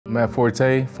Matt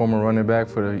Forte, former running back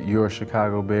for your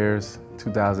Chicago Bears,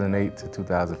 2008 to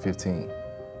 2015.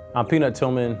 I'm Peanut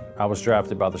Tillman. I was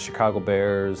drafted by the Chicago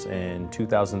Bears in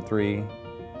 2003,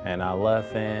 and I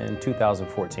left in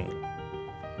 2014.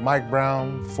 Mike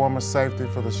Brown, former safety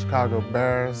for the Chicago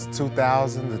Bears,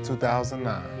 2000 to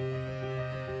 2009.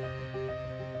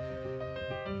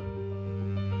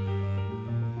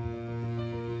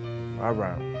 All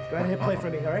right. Go ahead and hit play for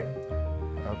me, all right?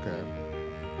 Okay.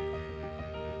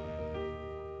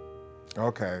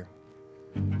 Okay.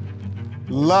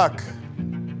 Luck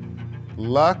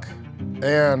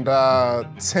and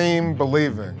team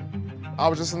believing. I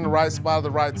was just in the right spot at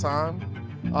the right time.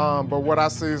 But what I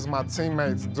see is my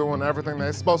teammates doing everything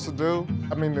they're supposed to do.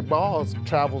 I mean, the ball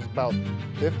travels about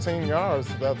 15 yards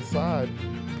to the other side,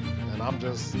 and I'm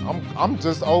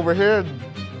just over here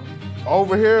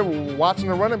watching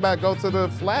the running back go to the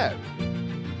flat.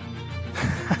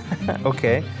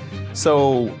 Okay,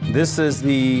 so this is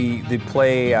the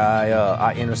play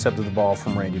I intercepted the ball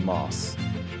from Randy Moss.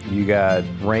 You got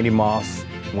Randy Moss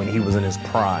when he was in his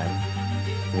prime.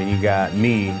 Then you got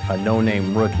me, a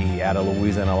no-name rookie out of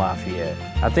Louisiana Lafayette.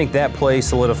 I think that play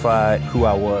solidified who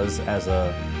I was as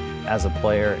a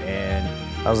player, and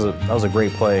that was a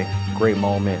great play, great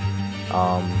moment.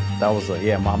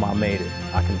 Yeah, I made it.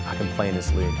 I can play in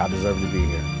this league. I deserve to be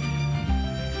here.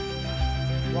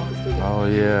 Walk us through that. Oh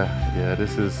yeah,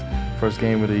 this is first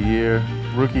game of the year,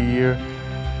 rookie year.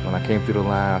 When I came through the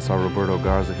line, I saw Roberto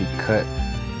Garza. He cut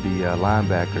the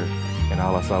linebacker, and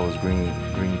all I saw was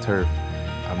green turf.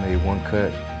 I made one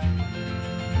cut,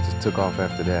 just took off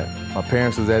after that. My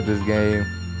parents was at this game,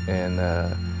 and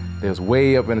they was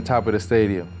way up in the top of the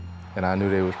stadium, and I knew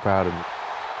they was proud of me.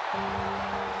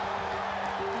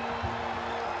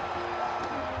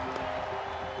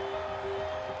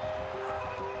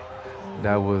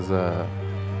 That was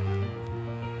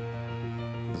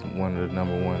one of the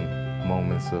 #1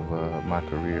 moments of my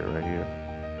career right here.